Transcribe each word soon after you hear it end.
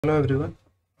Hello everyone.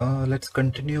 Let's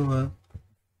continue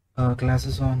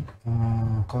classes on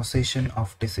causation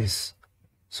of disease.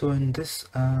 So in this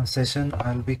session,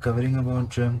 I'll be covering about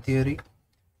germ theory,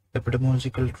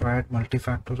 epidemiological triad,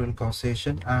 multifactorial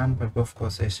causation, and web of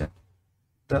causation.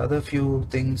 The other few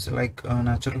things like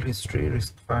natural history,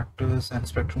 risk factors, and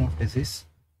spectrum of disease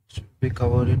should be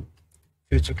covered in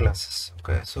future classes.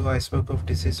 Okay, so iceberg of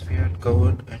disease we had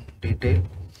covered in detail.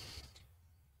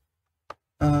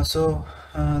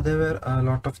 There were a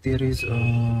lot of theories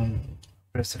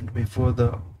present before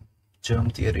the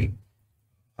germ theory,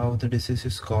 how the disease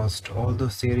is caused. All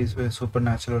those theories were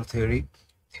supernatural theory,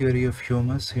 theory of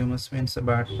humus. Humus means the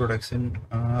bad products in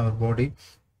our body.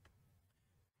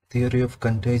 Theory of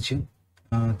contagion,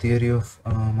 theory of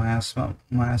miasma.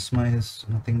 Miasma is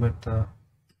nothing but the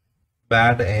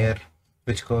bad air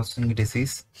which causing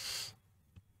disease.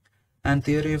 And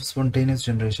theory of spontaneous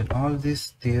generation. All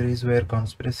these theories were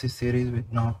conspiracy theories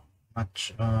with not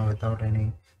much without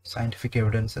any scientific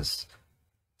evidences.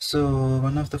 So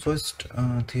one of the first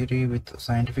theory with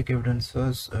scientific evidence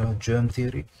was germ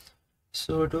theory.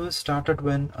 So it was started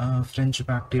when French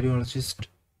bacteriologist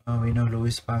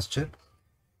Louis Pasteur,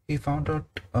 he found out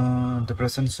the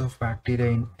presence of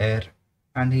bacteria in air,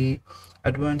 and he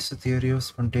advanced the theory of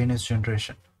spontaneous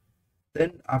generation.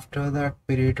 Then after that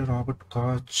period, Robert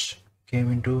Koch came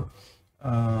into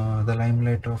the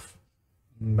limelight of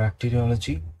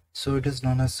bacteriology. So it is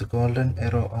known as the golden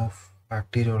era of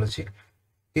bacteriology.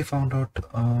 He found out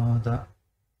the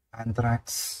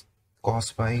anthrax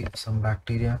caused by some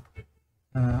bacteria.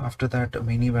 After that,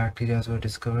 many bacteria were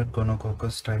discovered: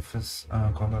 gonococcus, typhus,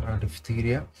 cholera,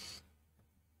 diphtheria.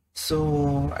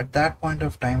 So at that point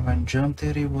of time, when germ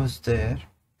theory was there,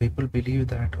 people believed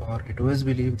that, or it was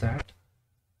believed that,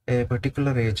 a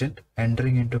particular agent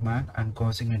entering into man and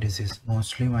causing a disease,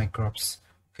 mostly microbes.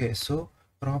 Okay, so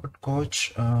Robert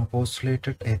Koch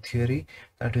postulated a theory,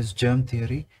 that is germ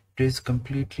theory. It is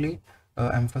completely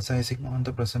emphasizing on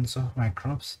the presence of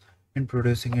microbes in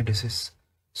producing a disease.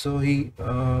 So he,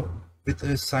 with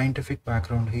his scientific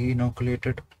background, he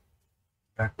inoculated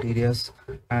bacteria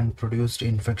and produced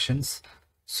infections.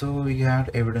 So he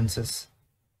had evidences.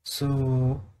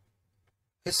 So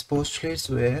his postulates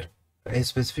were a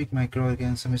specific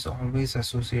microorganism is always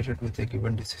associated with a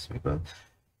given disease, because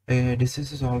a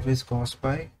disease is always caused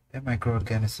by a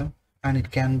microorganism, and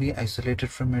it can be isolated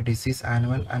from a disease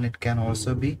animal, and it can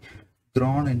also be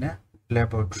grown in a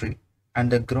laboratory,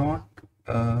 and the grown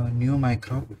new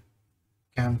microbe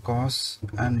can cause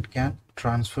and it can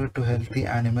transfer to healthy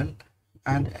animal,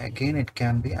 and again it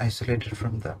can be isolated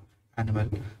from the animal.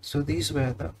 So these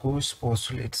were the Koch's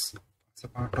postulates as a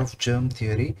part of germ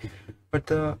theory. But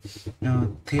the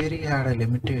theory had a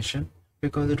limitation,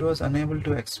 because it was unable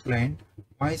to explain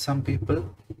why some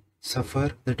people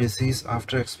suffer the disease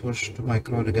after exposure to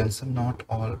microorganism. Not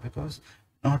all, because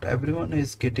not everyone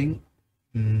is getting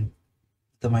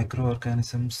the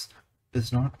microorganisms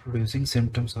is not producing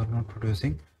symptoms or not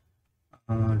producing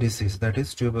disease, that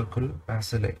is tubercle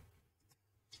bacilli.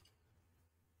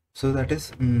 So that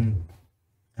is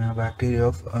bacteria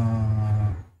of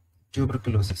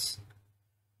tuberculosis.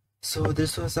 So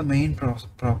this was the main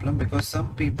problem, because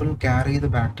some people carry the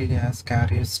bacteria as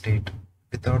carrier state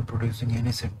without producing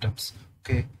any symptoms.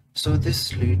 Okay, so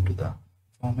this lead to the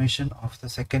formation of the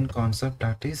second concept,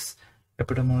 that is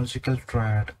epidemiological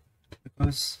triad,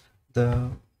 because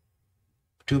the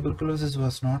tuberculosis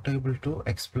was not able to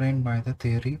explain by the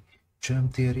theory, germ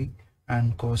theory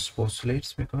and Koch's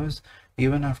postulates, because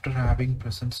even after having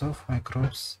presence of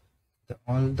microbes,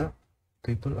 all the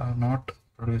people are not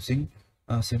producing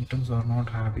symptoms or not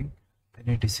having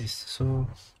any disease. So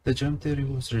the germ theory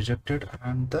was rejected,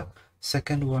 and the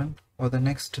second one, or the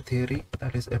next theory,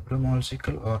 that is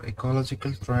epidemiological or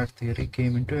ecological triad theory,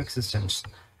 came into existence,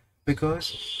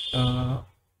 because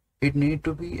it need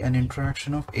to be an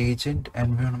interaction of agent,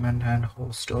 environment and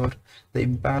host, or the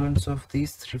imbalance of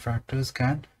these three factors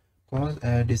can cause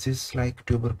a disease like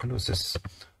tuberculosis.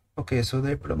 Okay, so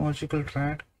the epidemiological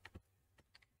triad,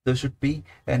 there should be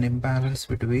an imbalance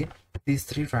between these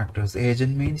three factors.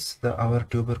 Agent means our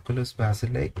tuberculous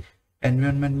bacilli,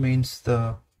 environment means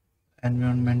the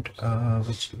environment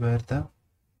where the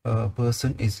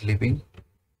person is living,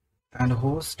 and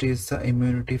host is the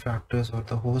immunity factors or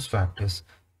the host factors.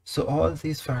 So all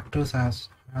these factors has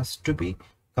to be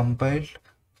compiled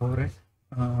for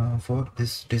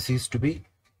this disease to be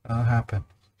happen.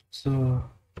 So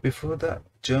before, the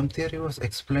germ theory was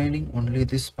explaining only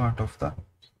this part of the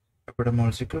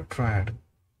epidemiological triad.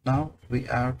 Now we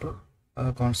have to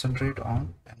concentrate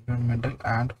on environmental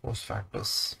and host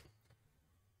factors.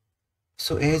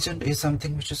 So agent is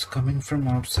something which is coming from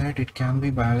outside. It can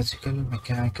be biological,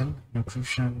 mechanical,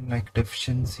 nutritional like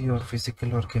deficiency, or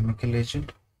physical or chemical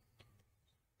agent.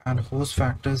 And host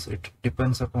factors, it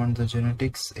depends upon the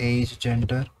genetics, age,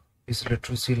 gender, his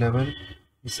literacy level,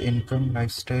 his income,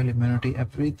 lifestyle, immunity.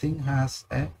 Everything has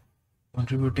a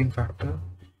contributing factor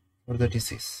for the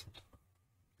disease.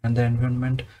 And the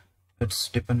environment, it's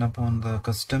depend upon the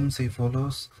customs he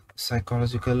follows,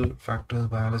 psychological factors,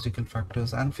 biological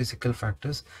factors, and physical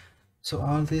factors. So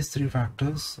all these three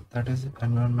factors, that is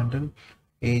environmental,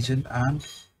 agent, and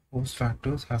host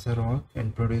factors, has a role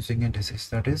in producing a disease.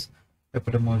 That is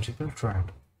epidemiological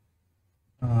triad.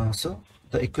 So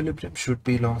the equilibrium should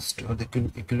be lost, or the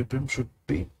equilibrium should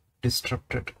be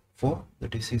disrupted for the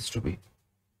disease to be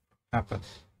happen.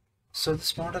 So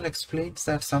this model explains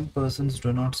that some persons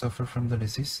do not suffer from the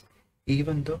disease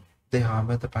even though they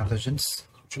harbor the pathogens,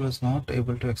 which was not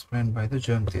able to explain by the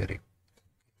germ theory.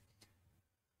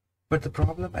 But the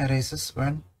problem arises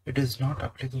when it is not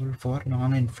applicable for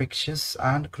non-infectious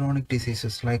and chronic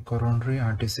diseases like coronary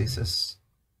heart diseases,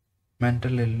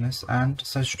 mental illness, and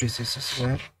such diseases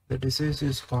where the disease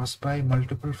is caused by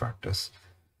multiple factors.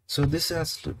 So this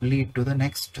has to lead to the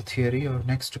next theory or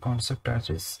next concept,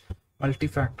 that is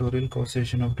multifactorial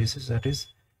causation of disease. That is,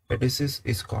 a disease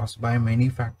is caused by many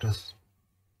factors.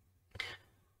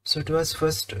 So it was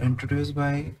first introduced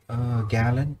by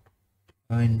Galen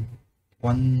in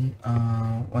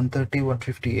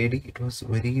 150 AD. It was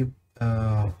very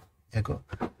ago.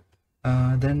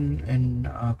 Then in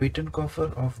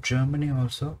Pedodontics of Germany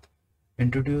also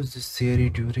introduced this theory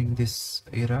during this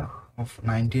era of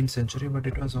 19th century, but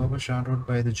it was overshadowed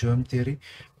by the germ theory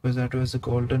because that was the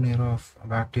golden era of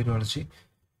bacteriology.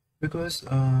 Because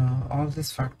all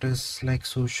these factors like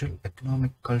social,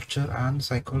 economic, culture, and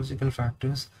psychological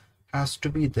factors has to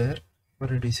be there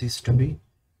for a disease to be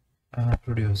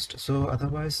produced. So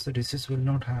otherwise the disease will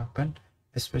not happen,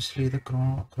 especially the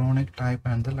chronic type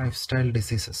and the lifestyle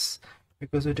diseases,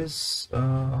 because it is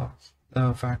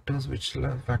factors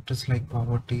like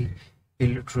poverty,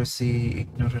 illiteracy,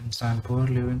 ignorance, and poor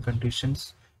living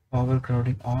conditions,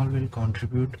 overcrowding, all will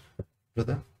contribute to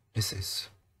the disease.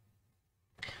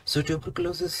 So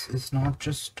tuberculosis is not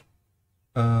just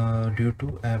due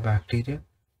to a bacteria,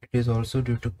 it is also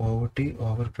due to poverty,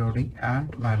 overcrowding,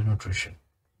 and malnutrition.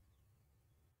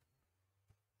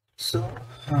 So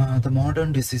the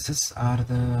modern diseases are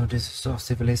the diseases of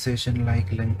civilization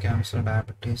like lung cancer,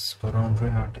 diabetes,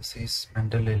 coronary heart disease,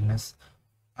 mental illness,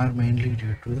 are mainly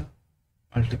due to the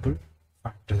multiple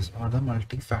factors or the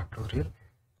multifactorial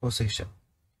causation.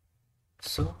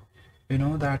 So we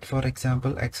know that, for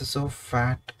example, excess of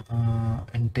fat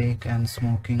intake and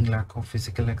smoking, lack of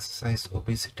physical exercise,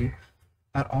 obesity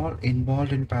are all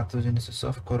involved in pathogenesis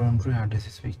of coronary heart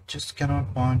disease. We just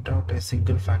cannot point out a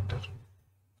single factor.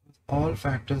 All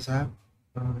factors have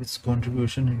its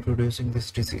contribution in producing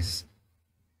this disease.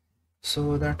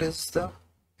 So that is the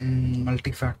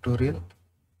multifactorial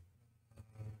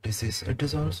disease. It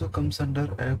is also comes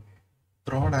under a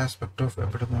broad aspect of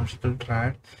epidemiological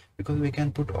triad, because we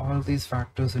can put all these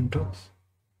factors into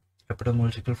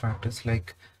epidemiological factors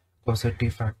like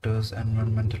causative factors,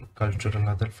 environmental, cultural,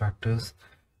 other factors,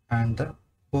 and the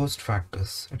host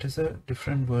factors. It is a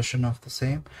different version of the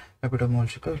same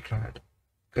epidemiological triad.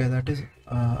 Okay, that is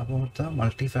about the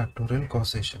multifactorial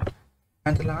causation.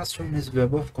 And the last one is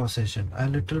web of causation, a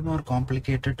little more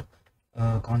complicated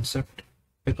concept,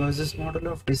 because this model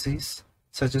of disease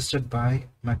suggested by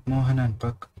McMahon and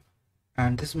Buck,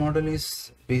 and this model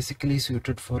is basically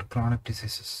suited for chronic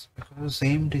diseases, because the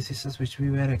same diseases which we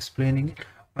were explaining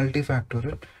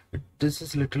multifactorial, this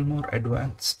is little more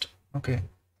advanced. Okay,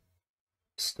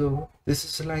 so this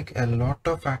is like a lot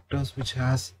of factors which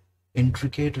has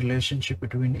intricate relationship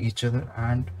between each other,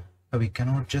 and we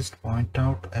cannot just point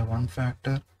out a one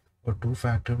factor or two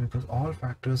factor, because all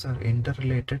factors are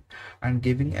interrelated and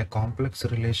giving a complex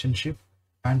relationship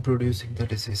and producing the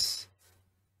disease.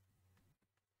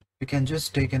 We can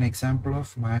just take an example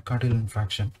of myocardial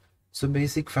infarction. So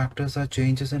basic factors are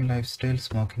changes in lifestyle,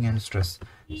 smoking, and stress.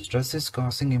 Stress is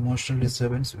causing emotional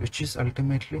disturbance, which is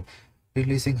ultimately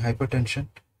releasing hypertension,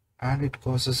 and it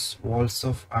causes walls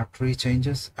of artery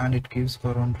changes, and it gives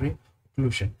coronary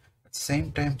occlusion. At the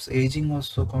same time, aging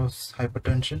also causes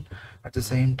hypertension. At the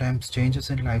same time, changes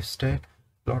in lifestyle,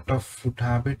 lot of food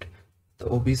habit, the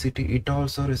obesity, it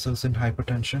also results in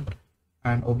hypertension,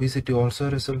 and obesity also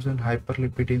results in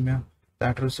hyperlipidemia,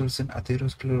 that results in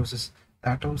atherosclerosis,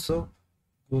 that also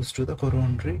goes to the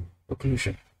coronary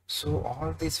occlusion. So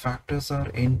all these factors are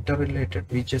interrelated.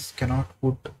 We just cannot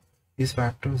put these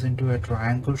factors into a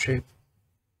triangle shape.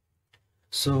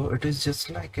 So it is just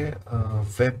like a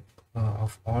web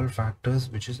of all factors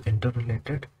which is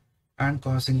interrelated and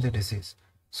causing the disease.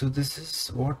 So this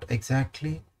is what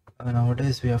exactly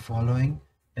nowadays we are following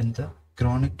in the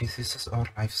chronic diseases or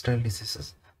lifestyle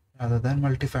diseases rather than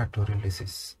multifactorial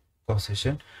disease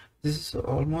causation. This is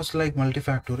almost like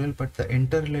multifactorial, but the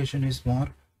interrelation is more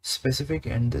specific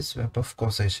in this web of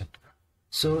causation.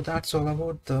 So that's all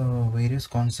about the various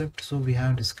concepts. So we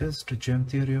have discussed germ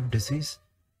theory of disease,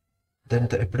 then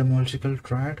the epidemiological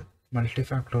triad,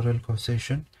 multifactorial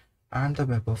causation, and the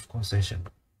web of causation.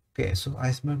 Okay, so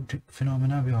iceberg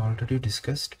phenomena we already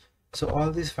discussed. So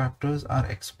all these factors are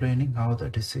explaining how the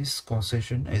disease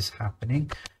causation is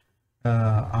happening.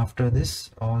 After this,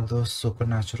 all those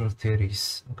supernatural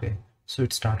theories. Okay, so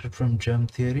it started from germ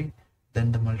theory,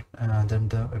 then the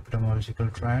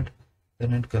epidemiological triad,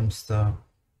 then it comes the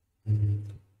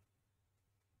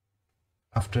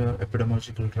after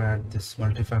epidemiological triad, this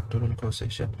multifactorial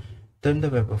causation, then the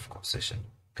web of causation.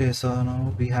 Okay, so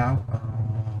now we have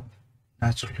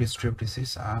natural history of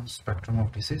disease and spectrum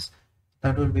of disease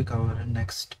that will be covered in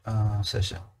next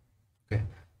session. Okay,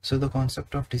 so the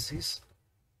concept of disease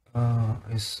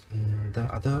is the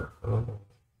other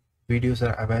videos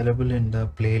are available in the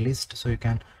playlist, so you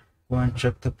can go and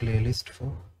check the playlist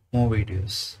for more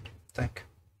videos. Thank you.